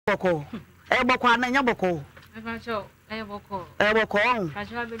boko. E boko ananya boko. Ebacho, boko. E boko.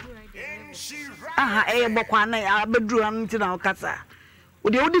 Kacho abedu ide. Aha, e boko ananya abedu an nti na okasa.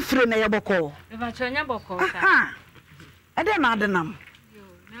 Odi odi fire na e boko. Ebacho nya boko sa. Aha. E de na adenam. Yo,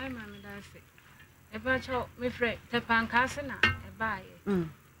 na ma me da se. Ebacho me frɛ tepankase na e baaye.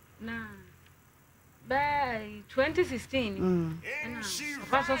 Na by 2016 na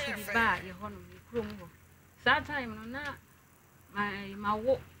paso for the bar ye hono me krom ho. That time no na my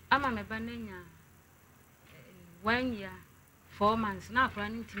wo ama me bananya 1 year 4 months na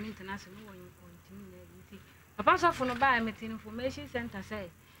akran ntimi international no ntimi na nti papa so for no ba meet information center say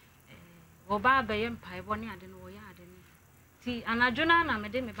wo ba be yem paibo ne ade no wo ya ade ne ti anadwona na me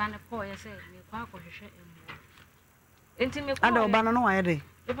de me ba ne call ye say me kwa akohwehwe embo enti me call Ada oba no wa ye de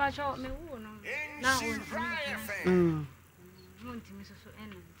e ba cho me wo no na wo ntimi so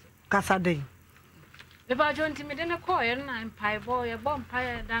enante kasa de e ba cho ntimi de ne call ye na paibo ye bom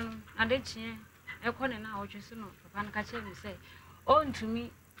pae dan ade chie ekone na otweso no papa na ka che me say o ntumi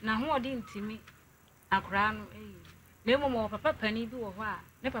na ho odi ntimi akra no na emo papa pani bi wo ho a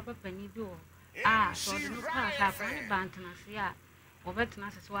ne papa pani bi wo so de no pa sa akra ne bantena se a obetena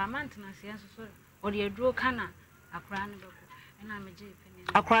se so amantena se enso so odi eduro kana akra ne beko na me je pani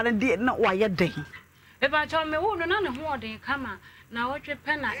akra ne di na wa ye den e ba cho me wo no na ne ho odi kama na wotwe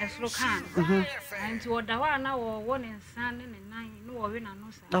pena esro kan anti oda wa na wo ne nsan ne nan no wo we na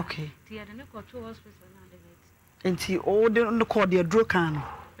no sa okay ti ya de ne ko to hospital na de vet enti o de no call de aduro kan no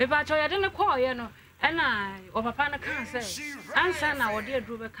e ba cho ya de ne call ye no ena o papa na kan say ansa na wo de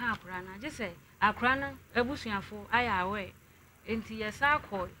aduro be kan akra na je say akra na abusuafo aya awe enti ye sa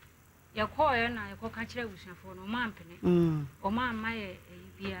call ye call ye na ye ko ka kire abusuafo no ma mpene o ma ma ye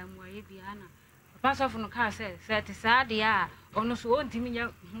bia mu ye bia na papa so no ka say ti sa de a ono so on timi nya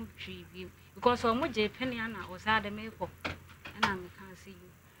hu twi bi because o mo je pene na o sa de me ko ena me kan see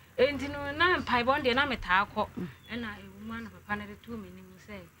you enti no na mpai bon de na me ta akọ ena ewu ma na papa na de tu me ni mu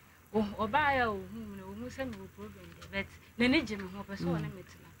say o ba ya o hu me o mu say me problem de but na ni je me ho pe so na me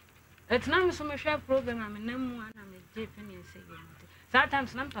tina etina me so me hwe problem am na mu na me je pene say you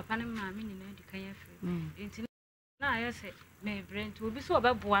sometimes na papa na ma me ni na di kan ya free enti na ya say me brain to obi so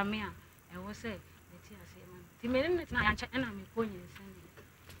obeboa me a e wo say ti me ne na ya ena me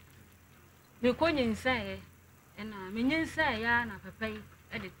konye nsan ena me nyensan ya na papa yi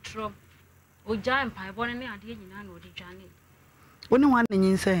e de tro o ja empaibo ne ade nyina na o de dwane woni wan ne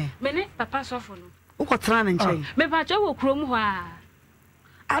nyensan me ne papa sofo no wo kotra ne nchen me pa cho wo krom ho a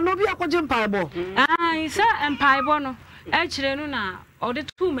ano bi akoje empaibo isa empaibo no e kire no na o de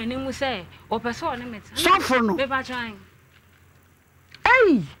tu mani mu se o pese o ne meta sofo no me pa try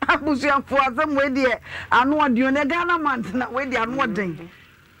ei abusuafo azam we de ano ode ne Ghana man na we de ano oden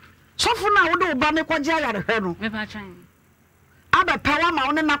sofo na wo de oba ne kwaje ayare hwe no me pa try aba pawa ma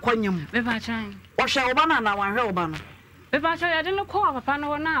wo ne na kwanyam me pa try o hwe oba na wan hwe oba no me pa try ya de no call papa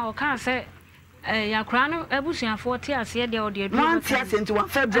no na o ka se ya kra no abusuafo te ase de o de adu man te ase nti wa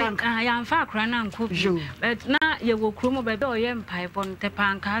fa drunk ya mfa kra na nko bi but na ye wo krumo ba be o ye mpaebo no te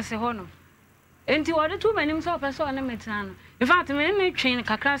panka ase ho no enti wo de tu manim so pese o ne metan no in fact me twin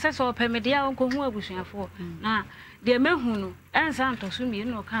kakra se so pe me de a nko hu abusuafo na de mehu no ensa ntoso mi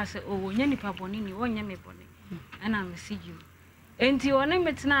no ka se o wonya nipa boni ni wonya me boni ana me see you enti o ne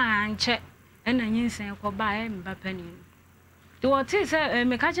metena anche ena nyinsen ko ba e mba pani no de wo ti se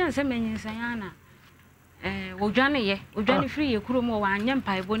me ka chen se me nyinsen ana odwane free ye kuro mo wa anya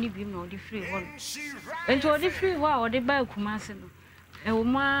mpaebo ni bi no de free ho enti o de free ho a o de ba kumase no o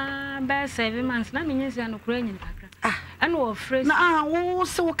ma ba 7 months na me nyinsen no kuro nyin kakra ana wo fresh na wo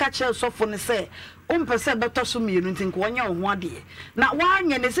se wo ka che sofo ne se o mpese beto so mienu nti nko wonya wo ho ade na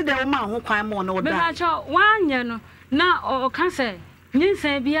wanya ne se de wo ma ho kwan mo na wo da me ba cho wanya no na o ka se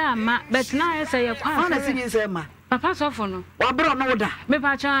nyinsen bi ama bet na ye se ye kwa na se nyinsen ma papa sofo no wa bro no wo da me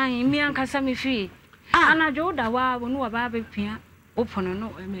ba cho an mi an kasa me fi ana jo da wa wo no wa ba be pia opono no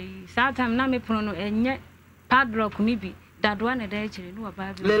me sa time na me pono no enye padlock ni bi dadwa na da kire no wa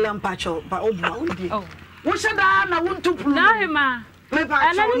ba be lele mpacho ba obua odi wo sheda na wo ntupu na he ma me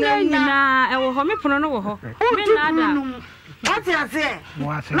pa cho na e wo ho me pono no wo ho me na da ati ase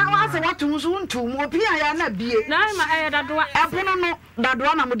na wa se watu so ntu mu opia ya na bie na he ma e dadwa epono no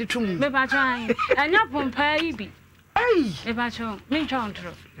dadwa na mo de tumu me pa cho an enya pompa yi bi ei me pa cho me ncho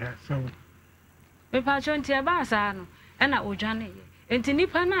ntro so me pa cho ntia ba sa no e na odwane ye enti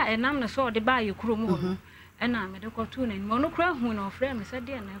nipa na enam ne so de ba ye kuro mu ho ena me de ko tu na mo no kura hu na ofre me se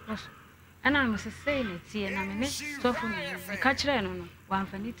de na ekoso ena me se sei na tie na me ne so fu me ka kire no no wa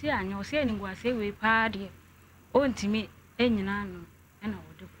mfani tie anya o se ni ngwa se we pa de o ntimi enyina no ena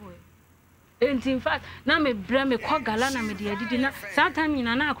wo de ko in fact na me bra me kwa gala na me de adidi na saa time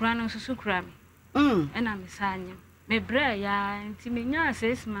nyina na akora no susu kura me na me sanya me bra ya nti me nya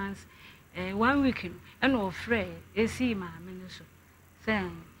 6 months 1 week and ofre esi ma me no so say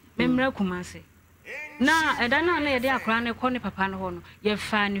me mra kumase na eda na ye de akora ne ko ne papa no ho no ye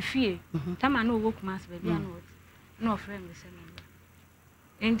fa ne fie tama na owo kumase ba bia no na ofre me se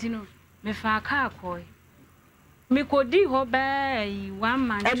me nti no me fa ka akoi me kodi ho ba yi 1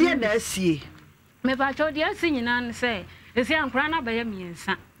 month e de na asie me ba cho de asi nyina ne say esi ankora na ba ye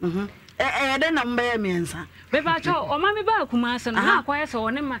miensa de na mba ye miensa me ba cho o ma me ba kumase no na akwa ye so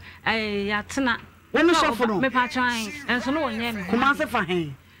ne ma ya tena wonu sofo no me pa cho an enso no onye me kumase fa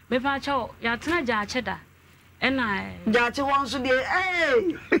hen me pa cho ya tena ja cheda ena ja che won so de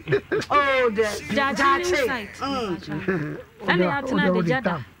oh de ja che ena ya tena de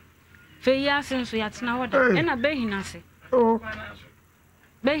jada fe ya sen so ya tena hoda ena be hinase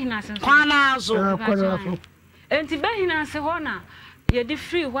be hinase kwana so enti be hinase ho na ye di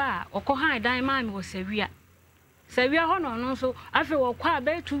free ho a okohan dan ma me wo sawia ho no so afi wo kwa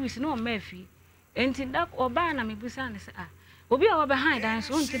be 2 weeks no ma afi enti da oba na me busa ne se obi a wo be han dan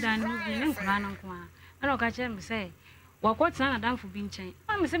so nti dan no bi ne nkura no nko a na oka che me se wo kwotena na danfo bi nchen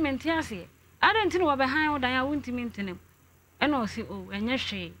ma me se menti ase ada nti no wo be han wo dan a wonti mentinem ena o si o enye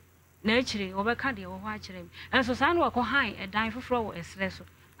hwe na akire wo be ka de wo ho a kire me enso sa na wo ko han dan foforo wo esre so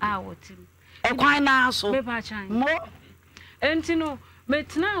a wo tim kwan na so me pa chan mo enti no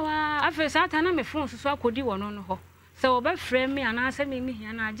metna wa afi sata na me phone so akodi wo no ho se wo be frɛ me ana se me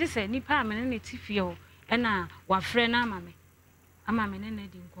hia na age se nipa amene ne tifie ho ɛna wa frɛ na ama me ne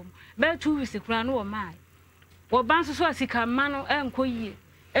di nkom be 2 weeks kura no wo mai wo ban so asika ma no enko yie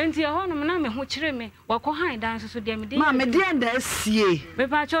enti ho no na me ho kyere me wa kɔ han dan so de me de ma me de nda sie me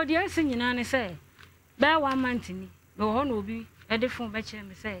pa cho de asi nyina ne se be 1 month ni me ho no obi de phone be kyere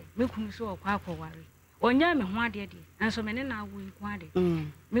me se me kunu so okwa akɔware onya me ho ade de enso me ne na awu nko ade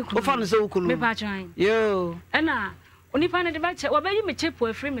me kunu ofa no se ukunu me pa chan yo ena onipa ne de ba che wo ba yi me chepo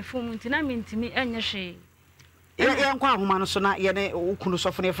afri me phone ntina me ntimi enye hwe ye nkwa ahoma no so na ye ne ukunu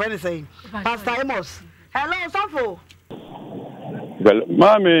sofo ne friend say Pastor Amos hello sofo well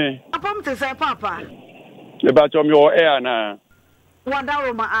mami apam te say papa le ba cho mi o na wada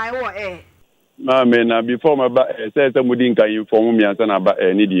ro ma ai wo mami na before ma ba say mudi nkan inform mi ansa na ba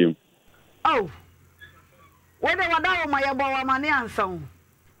ni diem oh wede wada ro ma ye bo wa ma ne ansa o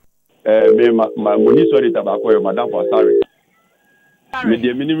me ma mudi sorry tabako yo madam for sorry me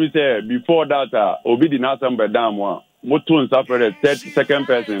the minimum say before that obi di na assemble down mo to nsa for the third second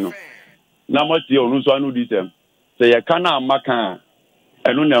person no na mo tie onu so anu di sem say ye kana amaka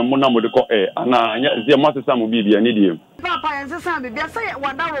enu na mo na mo de ko ana ye mo sesa mo bibia ni diem papa ye sesa bibia say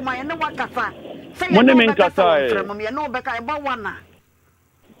wada ro ma ye ne wakasa say mo ne min kasa mo ye no be ka e ba wana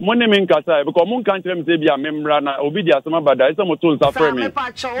mo ne min kasa because mo kan kire me say bia memra na obi di asema bada say mo to nsa for me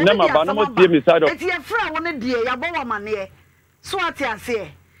na ma ba na mo tie me side of eti e fra won die ya bo wa mane so ati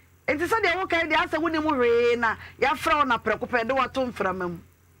ase enti say de wo kai de ase woni mu hwe na ya fra na prekope de wato mfra mam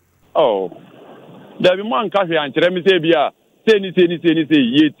oh da bi mo an ka hwe an kire me say bia say ni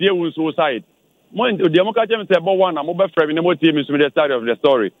ye tie wo so side mo de mo ka kire me say bo one na mo be fra me na mo tie me so the side of the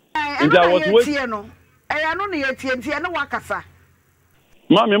story and I was waiting no no ye tie no wakasa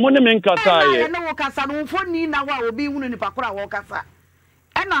mami mo ne men kasa ye na wo kasa no mfoni na wa obi hunu ni pakora wo kasa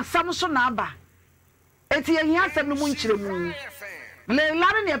e na sam so na aba eti ye hia asem no mu nkyire mu le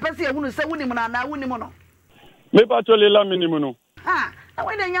lare ne pese ye hunu se wuni mu na wuni mu no me pa to le la minimu no ha na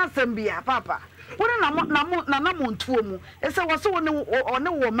we de nya asem bia papa woni na mo ntuo mu e se wo so woni one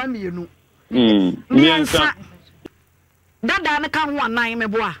wo mamienu miensa dada ne ka ho anan me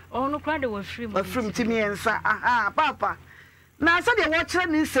boa ono kra de wa free ti miensa aha papa na asa de wo kire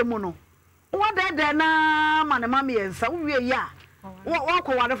ni nsemu no wo dada na ma ne mama yensa wo wie ya wo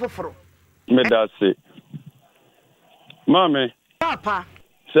ko ware foforo me da se mame papa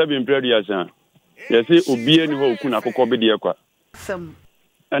seven prayer san yesi obi ani ho ku na kokko be de kwa sam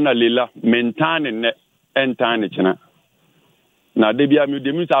ana lela mentane ne entane china na de bia mi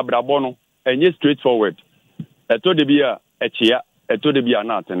de mi sa brabo no enye straightforward eto de bia echia eto de bia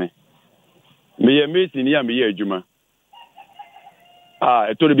na atene me ye mesi ni ya me ye adwuma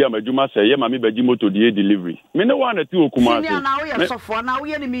eto de bia ma adwuma se ye ma me baji moto de delivery me ne wa na ti okuma se na wo ye sofo na wo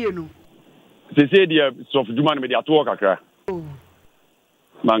ye ni me yenu se dia sofo dwuma na me de ato kakra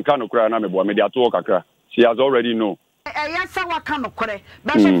manka no kra na me bo me de ato kakra she has already know yes I waka no kore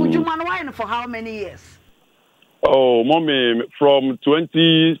but sofo dwuma no why for how many years oh mommy from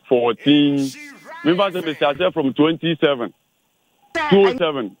 2014 remember say me started from 27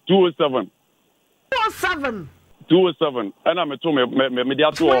 207 207 and I'm to me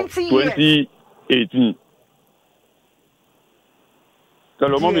dia to 2018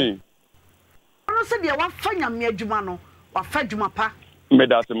 Hello mommy Ono se dia wa fanya me adwuma no wa fa adwuma pa me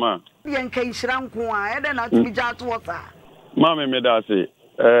da se ma dia nka nhira nko a e de na to bi ja to wota mama me da se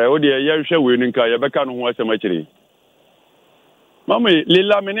o de ya hwe we ni nka ye beka no ho asema kire mama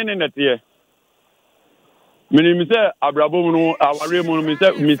lila menene nete Minimise abrabo no aware mu no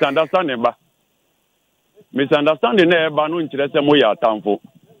misunderstanding ba. Misunderstanding na eba no nkire se mo ya atamfo.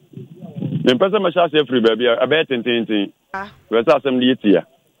 Me pese me sha se free baby abet tintin. We sa asem di etia.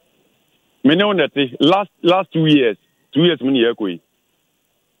 Me ne onete last 2 years me ne yakoi.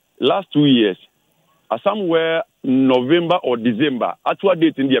 Last 2 years somewhere November or December actual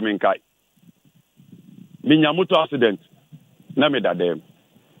date in the menkai. Me nyamoto accident na me dadem.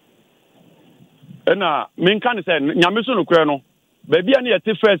 Na men kan say nyame so no kure no ba bia na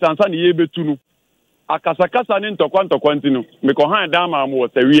yete first ansa na ye betu no akasakasa ne ntokwa ntinu me ko han dan ma mo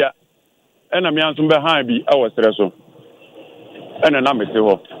sawia na me anso be han bi e wo sere so na me te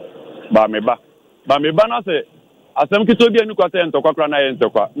ho ba me ba na say asem kito bia ni kwata ntokwa kra na ye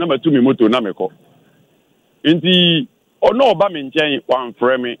ntokwa na matu mi moto na me ko nti ono oba me nchen wan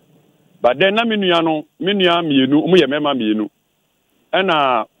frɛ me ba den na me nua mienu mu ye mema mienu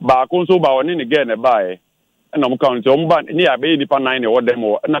ena ba ko nso ba woni ne ge ne bae ena mo kan nso mo ba ni abe nipa 9 ne wodem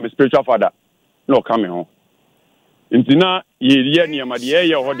wo ena be spiritual father no come ho ntina ye ni amade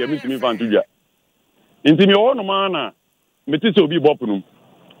ye ho de mitimi fantudwa ntimi wo no ma na meti se obi bopunu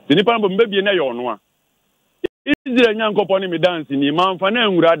nipa no mbe bie na ye ono a Israel nyankopɔ ne me dance ni manfa na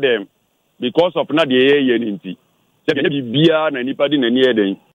nwura dem because of na de ye ni nti se be bia na nipa di na ni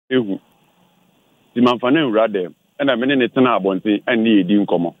eden ehu ti manfa na nwura dem na me ne tena abonten ane edi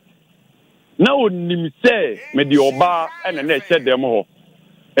nkomo na onim se me de oba ene na eche dem ho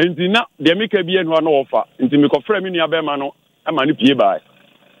enti na de me ka bie no na ofa enti me ko fra me nua be ma no ama ne pie bai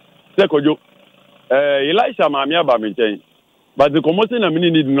se kojo Elisha ma me aba me nchen but the komosi na me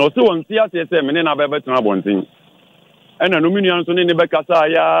ni no se won sia se me ne na be tena abonten ena no me nua nso ne be kasa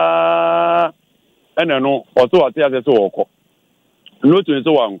ya ena no o so atia se so okọ no to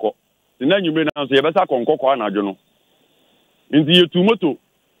nso wanko na nyume na nso ye be sa konkọ kwa na adwo no Inti yetu moto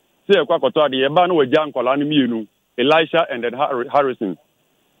se ekwa koto ade ye ba na wagya nkola no mienu Elisha and then Harrison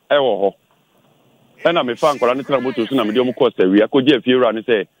ewo ho ena me fa nkola no tra moto so na me de om cost awia ko je fie ra ne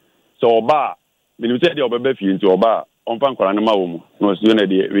se oba me ni se de obeba fie nti oba on fa nkola no ma wo mu no so na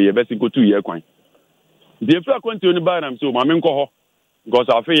de ye be si ko tu ye kwan de fra konti oni ba na me so ma me nko ho because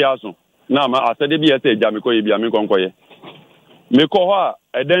afi ya so na ma asede bi ye se ja me ko ye bi me nko ye me ko ho a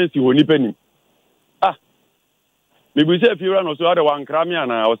edan si ho ni pani Maybe say if you run also other one crammy and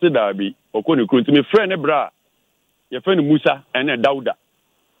I was said that be or couldn't to me friend bra your friend Musa and a Dauda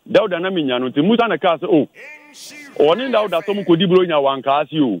Naminian to Musa and a castle. Or in Dauda some could blow in one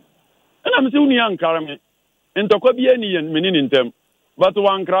cast you. And I'm still young carame and to could be any meaning in them, but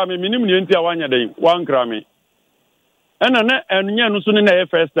one crammy minimum into 1 day, one crammy. And yan soon in the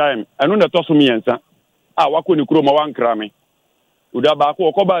first time, and on the toss of me answer. What couldn't chroma one crammy? Would have back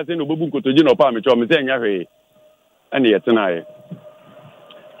or cobalt in a bubunco to Gino Palmer, saying, and yet tonight.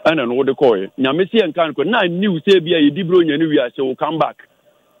 And an order coy. Yamisi and Kanko, na new Sabia, Dibro, and so come back.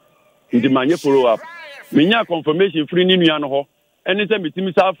 In the mania follow up. Minya confirmation free Niano, and it's a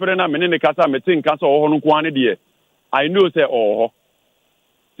meeting Southern and in the Casa Metin Casa or Honquani dear. I know, say, oh.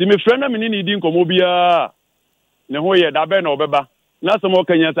 See me friend, I'm in Indian Comobia. Nahoya, Daben or Beba. Not some more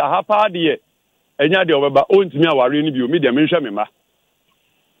Kenyans a half party. And Yadi over owns me our review, medium in Shamima.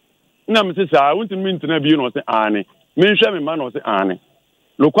 Na me say I want to mean to na bi no say ane me nhwe me ma no say ane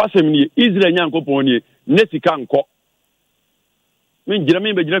lo kwasem ni Israel nyankopon ni nesika nko me ngira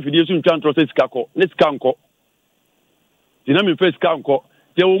me be gira fidie so ntwa ntro say sika ko nesika nko dina me face sika nko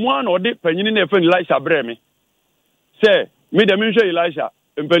te wo mu ana ode panyini na efe Elisha bre me say me de me nhwe Elisha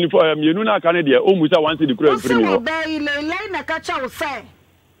mpani fo mienu na aka ne de o mu say wan say di kura mfiri mi ho na ka cha wo say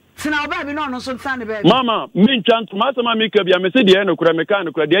Sina oba bi no no so nsane be Mama min chantro ma sama mi ka bia me se de no kura me ka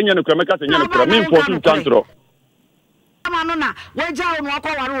no kura de anya no kura me ka se nya no kura min for chantro Mama no na we ja wo no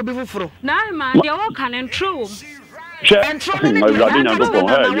akwa obi fufuro na ma de wo kan entro entro ni nya go pon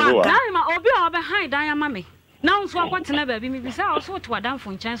ha you ho na ma obi o be han dan ama me na nso akwatena ba bi mi bisa o so to adan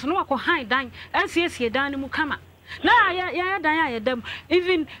fo nchan so no akọ han dan asiesie dan ni mu kama na ya dan ya yedam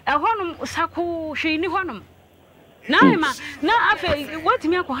even ehonum sako hwe ni honum na afa what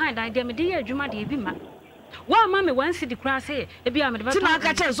me akọ han dan de me de ya adwuma de bi ma wa ma me wan si di kra say e bi a me de ba tina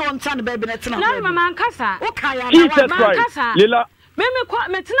ka che so ntane ba bi na tina na ma man kasa o ka ya na man kasa lela Meme kwa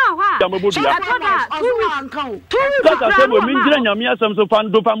metina ho a. Atoda 2 weeks. Kasa sebo mi ngira nyame asem so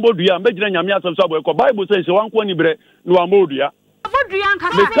fan do fan bodua, me ngira nyame asem so aboy ko Bible says se wanko ni bre no amodua. Bodua nka.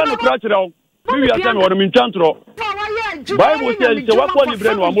 Me kan kra kire o. Mi wi asem wo mi ntwantro. Bible says se wanko ni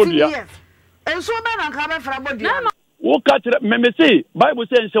bre no amodua. Enso be na nka be fra bodua. Wo ka kire me say Bible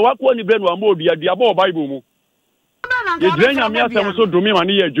says se wanko ni bre no amodua dia bo Bible mu. Ye ngira nyame asem so do mi ma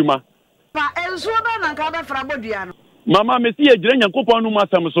ne ye adwuma. Pa enso be na nka be fra bodua no. Mama me see ejire nyankopon no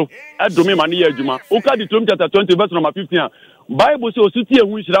masam so adome ma ne ye adwuma oka di Tom chapter 20 verse number 15 Bible say osuti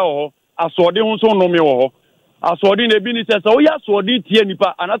ehu nhira wo ho asode ho so no me wo ho asode na bi ni se o ya asode tie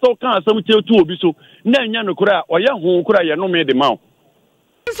nipa anata o kan asam tie tu obi so na anya no kura o ya ho kura ye no me de ma o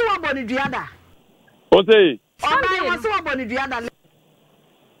isi wa boni duada o say o na wa boni duada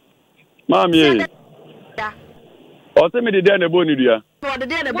mama ye o say me de na boni dua o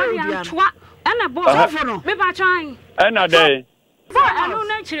de na boni dua ana bo so no me ba twan ana dey for anu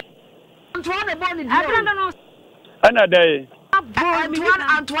na chire Antoine boni dua abranda no ana dey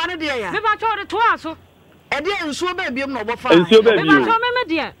Antoine de ya me ba twa de to aso e de ensuo ba biem no bofa ensuo ba me biem ba twa me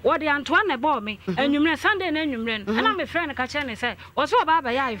de wo de Antoine bo me anwumre Sunday na anwumre no ana me friend ka che ne say o so ba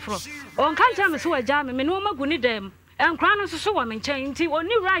ba ya ifro on kan cha me so agya me no magu ni dem enkra no so wo me nchen nti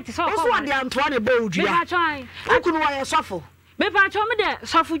oni right so ko so de Antoine bo odua me ba twan akunu wa ye sofo me pa cho me de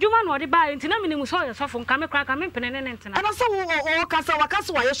sofo djuma no de ba ntina me nimu so ye sofo nka me kra ka me pene ne ntina ana so o kasa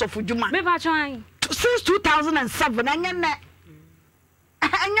wakasa wa ye sofo djuma me pa cho an since 2007 anya na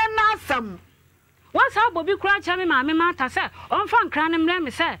asam once abobi kra cha me ma me mata se on fa nkra ne mre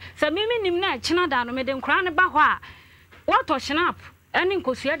me se me nim na china da no me de nkra ne ba ho a what to snap any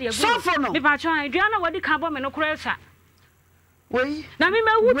nkosua de egu me pa cho an dua na wodi ka bo me no kra sa we na me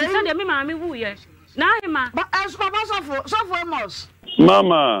ma wu ti se de me ma me wu ye na hima but as baba sofo emos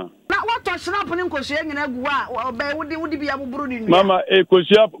mama na what to snap ni nkosua nyina egu a oba wodi bia buburu ni mama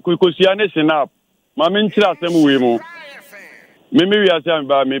kosua ne snap mama nchira asem we mu me wi asem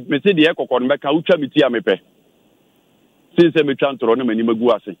ba me se de ekokọ no beka utwa meti a mepe since me twantro no mani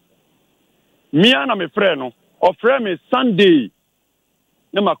magu ase mia na me frɛ no o frɛ me Sunday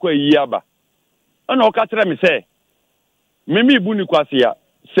na makọ yi aba ana o ka tere me se me ibu ni kwase ya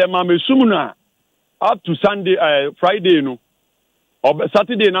se ma me sum no up to Sunday Friday no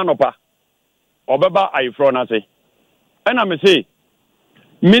Saturday na nopa obeba ayfro na se ana me se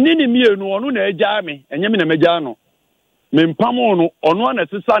menini mienu onu na agya me enye me na magya no me mpamo no onu ana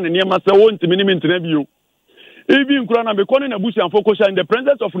sesa ne niema se wontimi ni mentena bio ebi nkura na me kone na busianfo ko in the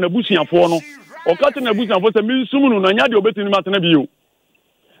presence of na busianfo no o ka te na busianfo se me nsum no na nya de obetini matena bio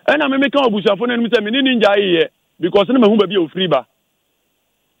ana me ka busianfo na nim se menini ngya ye because na mahu ba bi o free ba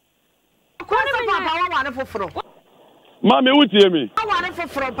kwani papa wa wane foforo mama wutie me wane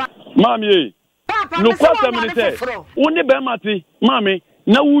foforo pa mama ye no kwata me se woni be mate mama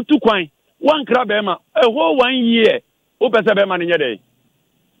na wutu kwan wankra be ma ho 1 year o pese be ma ne nyede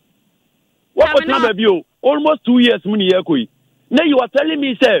what na be bio almost 2 years muni ye koi na you are telling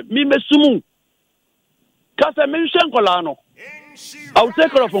me say me mesumu kasa me hwen kola no I will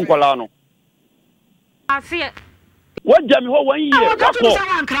take care of kola no asie what jam ho 1 year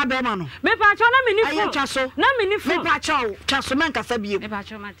me pa cho na mini fo me pa cho chaso men kasa bie me pa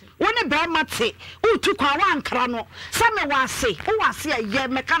cho mate woni be mate utu kwa wankra no sa me wase o wase ye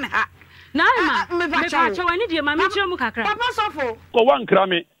me kan ha na me pa cho wani die ma me chiro mu kakra papa sofo ko wankra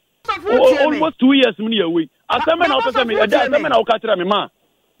me almost 2 years muni away asema na opesa me asema na okatra me ma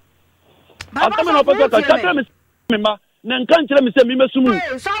asema na opesa katra me ma na nkan kire me se me mesumu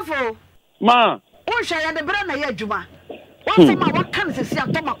sofo ma o hwa ya de bra na ya adwuma wasema wakan sesi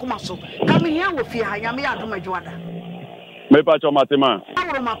atoma koma so ka me hia wo fie ha nyame ya adoma adwada me pa cho matema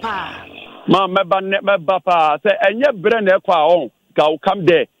awro mapa ma meba pa se enye bre na ekwa on ka o come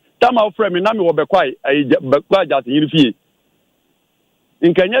there tama o frame na me wo bekwai bekwa jase yiri fie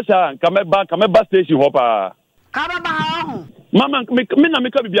nkanye sa ka meba station ho pa ka ba ha ho mama me na me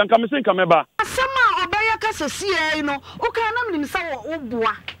ka bibia nka me se nka meba asema obaya ka sesi e no o ka na me nim sa wo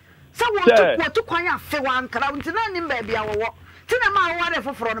boa sa wo to kwan afe wankra ntina nim ba bia wo tina ma wo re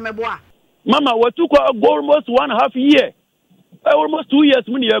foforo no meboa mama watu kwa almost 1.5 year almost 2 years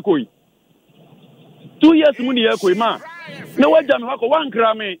muni yakoi 2 years muni yakoi ma na wajam hako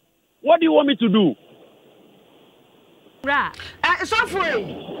wankra me what do you want me to do ra so for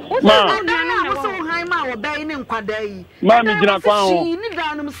ma na so han ma wo bai ni nkwada yi ma mi gina kwa ho ni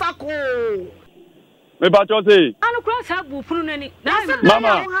danum sako me ba cho say anu kra sa bu punu nani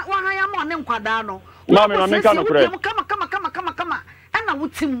mama wa han ya mo ne nkwada no mama me ka no kre kama ana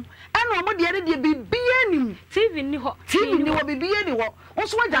wutim ana mo de de bibia nim TV ni ho TV ni wo bibia ni wo wo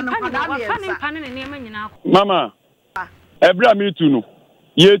so waja no nkwada na fa ni pa ne ne ma nyina ko mama Ebra me tu no.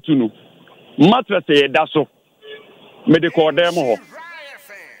 Ye tu no. Mattress ye da so. Me de ko dem ho.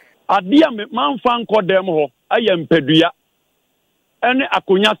 Adia me man fan ko dem ho. Aye mpedua. Ene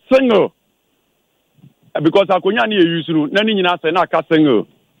akonya single. Because akonya na ye use no. Na ni nyina se na aka single.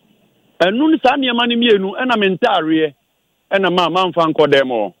 Enu ni sa niema ni mienu ena mentare ena man fan ko dem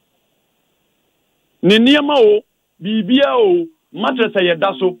ho. Ni niema o bibia o mattress ye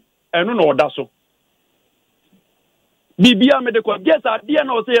da so enu na oda so. Bibia me de ko guess adia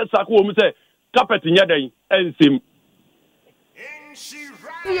na o se sako o mu se carpet nya dan ensim.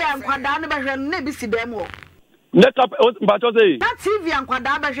 Via nkwada na behwe na bi si dem ho. Ne carpet ba cho say. Na TV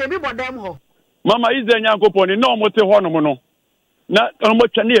nkwada behwe bi bodem ho. Mama Israel Nyankopon na o mo te ho no mo no. Na o mo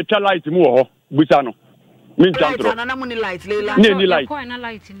twa na ye twa light mu ho busa no. Min chantro. Na mu ni light lela. Ni light. Ko na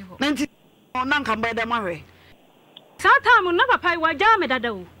light ni ho. Nanti na nka mbeda mahwe. Sata na papa wa ja me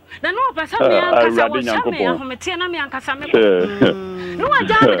dada o. Na no pasa me ankasa wo sha me ahomete na me ankasa me ko. No wa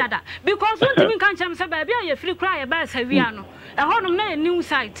ja me dada because won timi kan chem se ba bia ye free cry ba sa wia no. E honum na new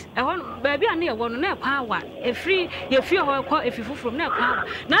site. E honum ba bia na ye wo no na kwa wa. E free ye fie ho ko efifufuru na kwa wa.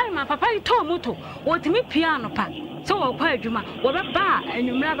 Na ma papa yi to moto. Wo timi piano pa. So wo kwa adwuma wo be ba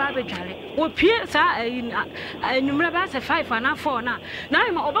anwumra ba be dware. Wo pie sa anwumra ba se 5 na 4 na.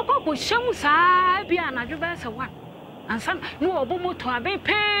 Na ma obekọ ko hyem sa bia na dwo ba se 1. Ansan no obo moto abe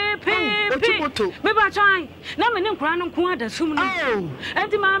pe me ba twan na me ne nkura no nko ada sum no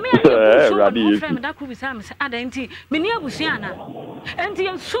enti ma me ani so me da ku bisa me ada enti me ne abusia na enti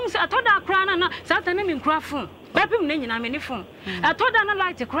ya sum se atoda akura na sata na me nkura fon bapim na nyina me ne fon atoda na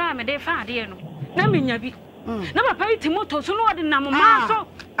light kura me de fa ade no na me nya bi na papa iti moto so no ode na mo ma so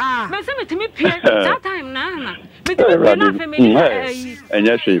me se me timi pie that time na me timi na family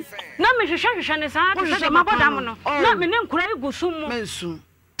enya shape na me hwehwehwehwe ne sa de mabodam no na me ne nkura igusu mu mensu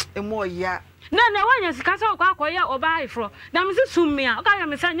emo ya na wanya sika sa kwa akoya oba ifro na me summi a oka ya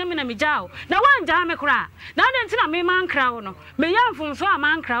me sa nya me na me jao na wanja me kura na de ntina me man kra wo no me yamfum so a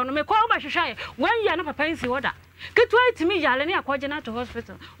man kra wo no me kwa oba hwehwe wan ya na papa nsi woda ketwa itimi yale ne akoje na to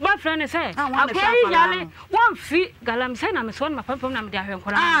hospital ba fra ne say akoyi yale wan fi galam say na me so na papa na me de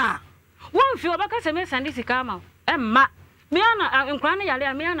ahwenkora wan fi obaka se me sandi sika ma emma me ana nkura ne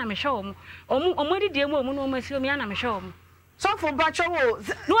yale me ana me hwe omu didie mu omu no masi me ana me hwe so for bacho wo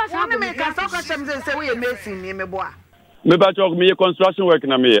no asa me ka so ka chem say we mason me boa me bacho me construction work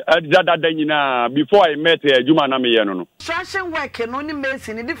na me dada nyina before I met Juma na me ye no construction work no ni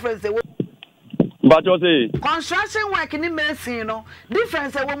mason the difference bacho say construction work ni mason no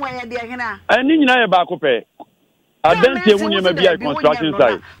difference we mo ye de hena ani nyina ye ba ko pe adantie hu ni ma bia construction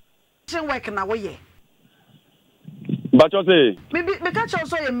site construction work na wo ye bacho say me catch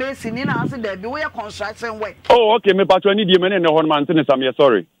also a mason in answer there be we construction work oh okay me bacho ni die me ne ho man tene sam ye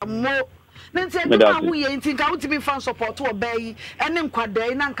sorry mo nti aduma hu ye nti nka utimi fan support wo bayi ene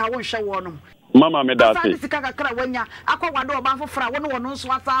nkwadai na nka wo hwe wo no mama me da say sika kakra wanya akwawade oba fofra wo no wo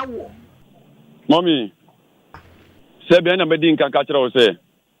nso asa wo mommy se bia na me di nka ka kira wo say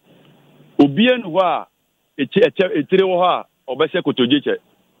obie nu ho a etire wo ho a obese kotojeche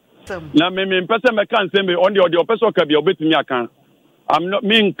na me mpese me kan se me on the opeso ka bia obetimi aka I'm not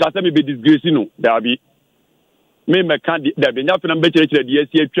mean ka se me be disgrace no dabi me kan dabi nya fena be kire de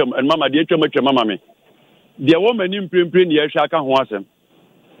asi atwam and mama de atwam mama me de wo mani mprempre ne ya hwa aka ho asem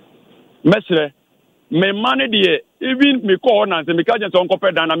mesre me mane de even me call na se me ka je so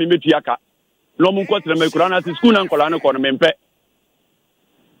nkope dan na me metu aka no mu nkotre me kura na school na nkola na ko no me mpe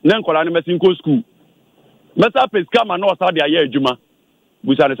na nkola na mesin ko school mesa peska ma no sa de aye adwuma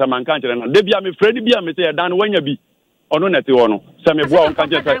busa ne sama nka kire na de bia me fredi bia me se dan wanya bi ono na te wono se me boa onka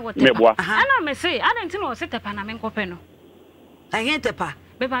kire me boa ana me se ana nti no se tepa na me nkope no aye tepa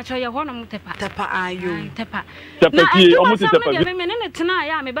be ba cho ye hono mu tepa ayo tepa ti o mu tepa bi me ne tena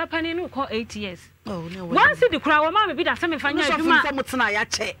ya me ba pani no ko 8 years oh no once the kura wo ma me bi da se me fanya adwuma so mu tena ya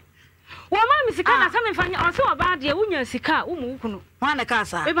che wo ma me sika na se me fanya o se wo ba de wunya sika wo mu kunu wa na ka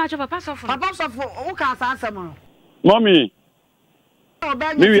sa be ba cho papa sofo wo ka sa asem no mommy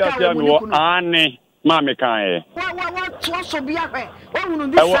mi wi asia mi wo ane ma me kan e wa to so bia hwe wo hunu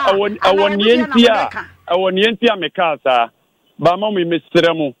bi sa awon nientia me ka sa ba ma mi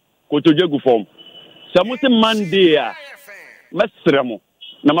mesremu ko to jegu fom sa mo se Monday a mesremu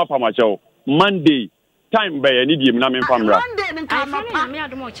na ma pama chewo Monday time ba ya ni diem na me pamra Monday nka no pa me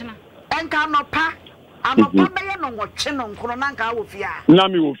adom ochina enka no pa anopa ba ya no ngoche no nkoro na nka wo fia na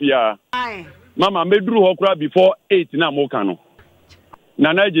mi wo fia mama meduru ho kura before 8 na mo kan no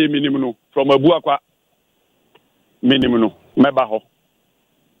na na je minim no from abuakwa minim no meba ho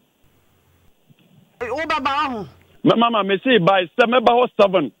o baba ho mama me say by meba ho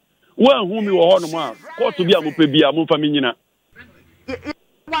 7 One whom you are on one, caught to be a mupebia, mufamina.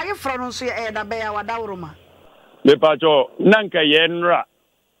 Why you from us here, Eda Bear, Wadauruma? Me pacho, Nanka Yenra.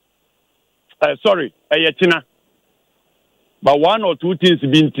 Sorry, a yatina. But 1 or 2 things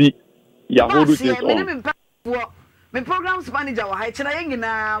binti, Yahodu is on. My programs manager, I tell you,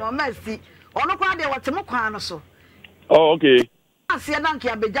 my mercy. On the quad, what's a moquano so. Oh, okay. I see a donkey,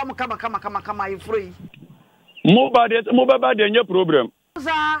 I be jam, come, you free. Mobile bad in your program.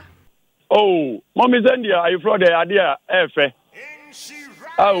 Oh, Mommy Zandia, I fraud the idea, F.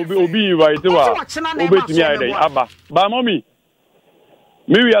 I will be right to obey me, Abba. But, Mommy,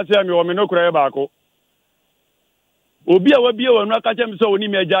 maybe I say, me no cry back. Obi a wabi a not catch him so ni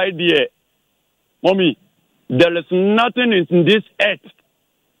me idea. Mommy, there is nothing in this earth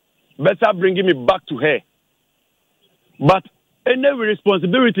better bringing me back to her. But any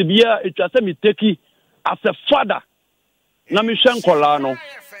responsibility be here, it has me take it as a father. Na me shan kolano.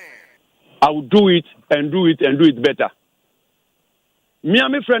 I will do it and do it and do it better. Me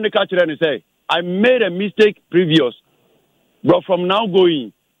and my friend the catcher and say, I made a mistake previous, but from now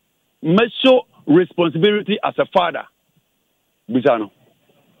going, make sure responsibility as a father. Bizano.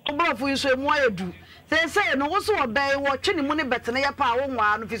 You say more do. They say no also obey watching money better than your power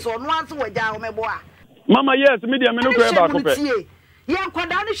one if it's on once with down my boy. Mama, yes, media me no cry back up. Yeah,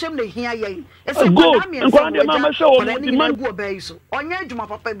 kwadani shem ne hia yen. E say kwadani me say mama show on man go obey so. Onye adwuma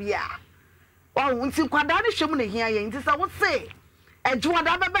papa bia. Oh, nti kwadani shem ne hia yen. Nti say what say?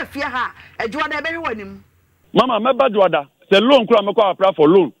 Adwada be be fie ha. Adwada be hwanim. Mama, me badwada. Say loan kura me kwa apply for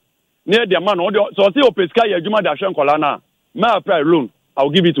loan. Near the man so say o pesika ye adwuma da hwe nkola na. Me apply loan. I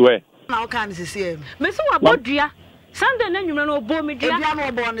will give it to her. Now can see see. Me say wabodua. Sunday na nwuma no obo me dua. Dua no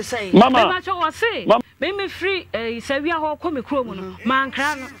obo ne say. Mama, me cho wo say. Me free sawia ho ko me kro mu no.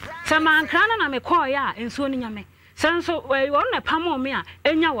 Mankra no. Se mankra na me call ya enso ni nyame. Senso we won na pamo me a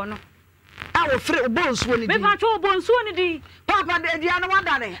enya wo no. A wo free obo nso ni di. Me pa cho obo nso ni di. Papa de dua no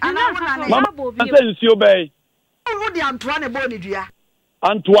wadane. Ana wona ne. Mama, say nsuo be. Wo di antoa ne bo ni dua.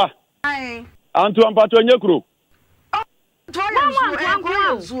 Antoa. Ai. Antoa mpato nyekro.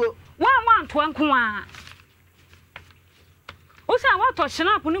 One twanko a o say what to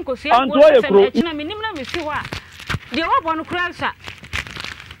snap ni nkosi a ko se na minim na mesi ho a de wo bo no kura sa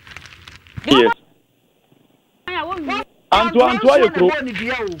yes anto aye kro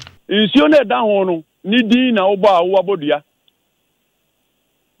insio na da ho no ni din na wo bo a wo abodua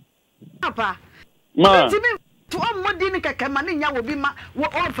papa ma ti mi to omodi ni keke ma ni nya wo bi ma wo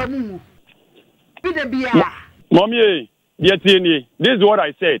ofa mu bi de bia mommy this is what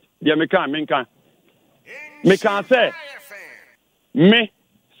I said. Dear me can say me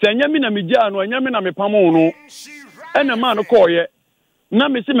senya mi na me gya no enya mi na me pamo no ena ma no koye na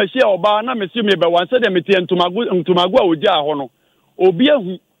me si me hia oba na me si me be wan say dem tie ntumago a ogya ho no obi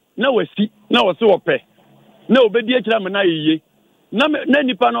ahu na wasi na wo se wo pe na obedi akira me na yiye na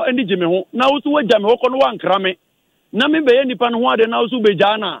nipa no eni gye me ho na wo so wagya me ho ko no wankra me na me be ye nipa no ho ade na wo so be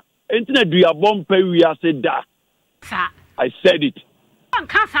gya na enti na dua bompa wi ase da sa I said it. And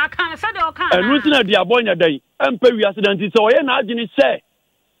who's in the Abonia day? And pay accident is all. And I didn't say,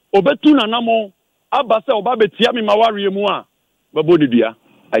 Obetuna Namo, Abasa, Obabetiami Mawari Mua. Babodi dear,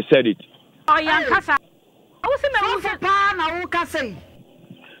 I said it. Oh, young Cassa. I was in the pan, I will say.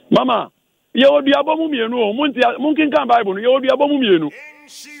 Mama, you will be a bomumiano, Munkin can Bible, you will be a bomumiano.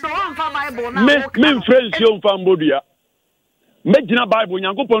 Men friends, young Fambodia. Medina Bible,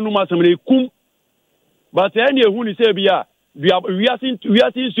 Yanko Numa, some kum. But any who is say, we are seeing to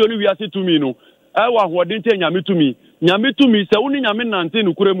me, no. I was didn't tell Yami to me, so only Yamin Nantin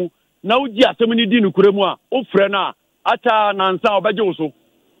Ukuremu. Now, just so many din Ukuremua, O Frena, Ata Nansa Bajoso.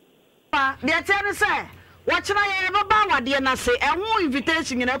 The attorney say, what should I ever bow, dear Nase, and one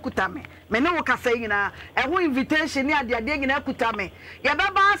invitation in Ekutame. Menoka saying, and one invitation near the dig in Ekutame.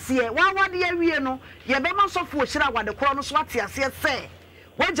 Yababa see, what dear we know, Yabama so for sure what the Chronos Watia say.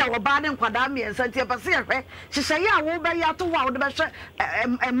 Waja wabane nkwadami ensanti apase hwe hihye ya wo be ya to wa wo de be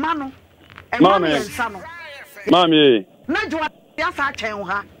emano ensano mami na jo ya sa twen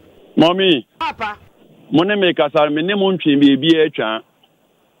ha mami papa mone me kasar me ne mo ntwen bi bi atwa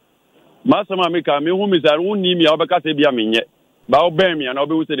masama me ka me hu mi zar wonni mi obeka se bia menye ba obem ya na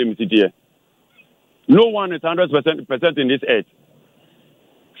obewu se dem titie no one is 100% in this earth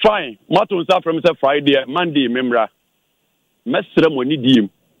fine maton sa from say Friday Monday memra mesra moni dim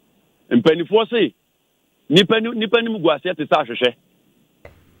mpanifo se nipa ni mugwase te sa hwehwe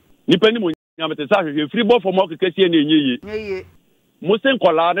nipa ni mo nyame te sa hwehwe free ball for mo kekesi na enye mo sen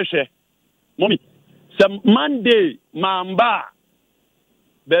kola na hwe mommy some Monday mamba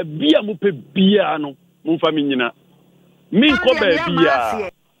be bia mo pe bia no mo fa mi nyina mi ko be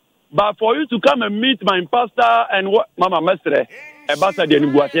bia But for you to come and meet my pastor and what Mama Mestre, a bastard,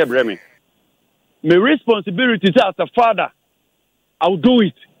 and what me. My responsibility as a father, I'll do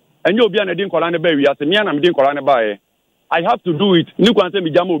it. And you'll be an Edin Colana Baby, as a man, I'm doing Colana Bay. I have to do it. You can't say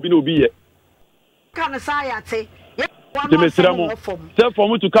me Jamo Bino be it. Can I say, for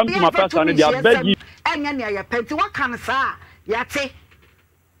me to come to my pastor and they are begging. And your petty, what can I say? Yate.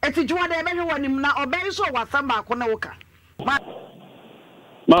 If you want everyone now, or very so was some Maconoka.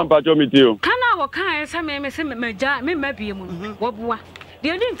 Man, Pacho, me too. Can I can some me maybe what? The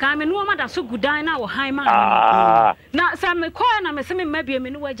didn't come and no matter so good dine our high man. Now, some coin, I'm assuming maybe a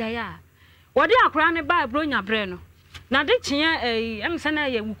minute jaya. What they are crying by Bronya Breno. Now, the chair a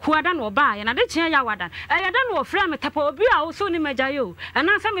Emsana, Quadan or buy, and I did chair Yawadan. I don't know, frame a tapo be also in Majayo, and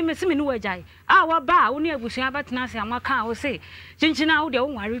now some missing in Wajai. Our bar, only a bushing about Nancy and Maka will say, Chinchina, the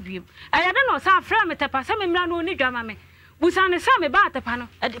own review. I don't know, some frame a tapa, some man only drama me. Busan is some about the panel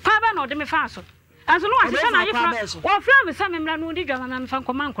at the Pavan or the Mefaso. As long as I or from some memorandum did German from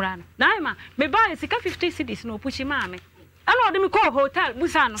Command. Naima, may buy 50 cities, no pushing mammy. I know them call hotel,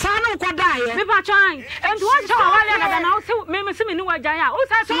 Busan. Sano Quadai, maybe trying. And one time I also maybe some new Jaya.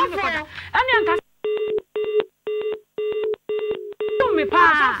 Also, I saw me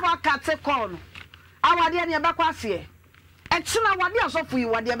pass for cats a corn. Our dear Baquasi. And soon I want yours of you,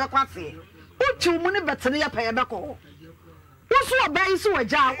 what dear Baquasi. What 2 money better than your pay a bacco. What's your base to a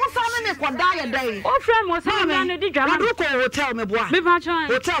job? What's happening for a day? Oh, friend, what's happening? Did you hotel me, boy?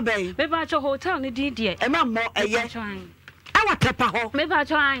 Hotel bay. Maybe at your hotel, indeed, and I'm more a year trying. I want to papa. Maybe I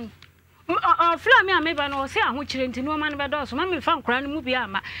trying. Flammy, maybe I know, say, I'm which into no man about us. Mammy found crying movie.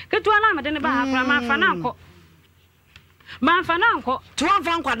 Get to an arm at the back, my fananco. Man fananco, 12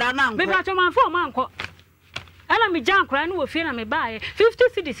 uncle, maybe at your man for manco. And I'm junk crying with fear me buy 50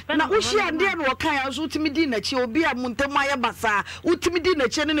 cities. Now, we share dear Wakaya, ultimate dinner, she will be a Montemaya Bassa, ultimate dinner,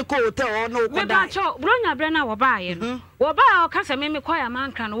 Chenny hotel or no. Bronya Brenna will buy it. Or buy our casa, may acquire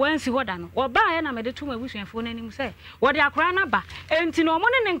man can once you done. Or buy and I made it to my wishing for him say. What they are crying about. And to no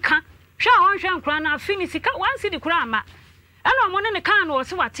money and can. Shall one shall cry now finish it one city crama. I know one in the can or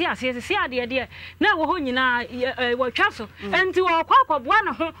so what tears, see idea. Now we're home in our castle. And to our quack of one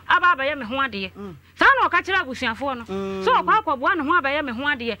home about by me one day. Sano catch up with your phone. So quack of one home by me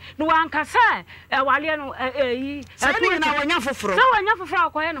one day. No one can say, while you know, so enough for our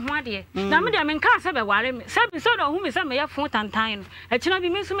quiet one day. Now, me, I mean, can't say, while I'm so whom is some phone and time. I should not be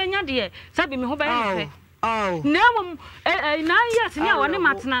missing many dear, Sabi me who oh, no, 9 years now, and a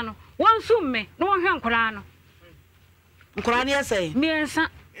matinano. One soon me, no one young Corano. Corania say, me son.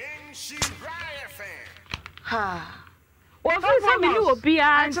 Ha. Well, you will be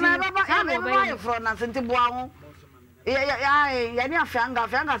a from nothing to Bois.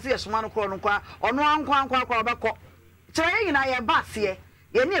 Fanga, see a small corner or no one. Trying I a bus here.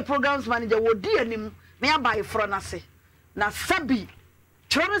 Any programs manager would dear him nearby Fronase. Na Sabi.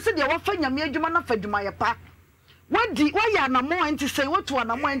 Trying to say the offering a major man for my pa. What do why are no more to say? What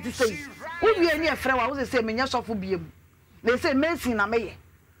one am I to say? Would be any friend? I was the same in your soft beam. They say, Messi, na me.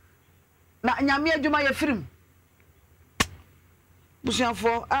 Na Yamia Jumaya film. Bushia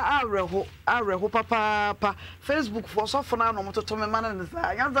for Areho, Papa, Facebook for Sofana, no to me man and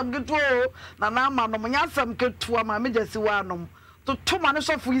I am good to Nana, no Yasam good to my major Siwanum. To 2 minutes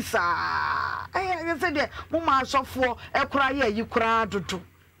of Wisa. I said, Mama, so for a cry, you cry to do.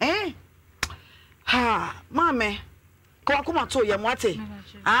 Eh? Ha, Mammy. Kwakuma to Yamate.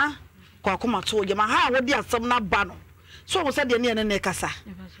 Ah? Kwakuma to Yama, how would there some not banner? So was said the near Necasa.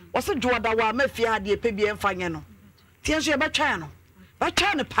 Was a draw that were Mefia, the Pebby and Fanyano. Tears you about China. But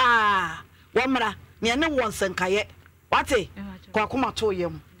China pa. Wamara, near no one sent Kaye. What eh? Kwakuma to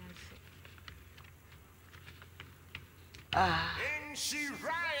him. Ah,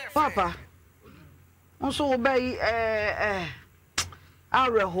 Papa. Also obey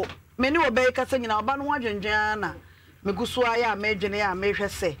Areho. Many obey Cassing in our Banwajan Jana. Meguswaya, Major, may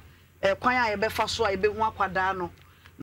say. Quaya, a befa so I be one quadano.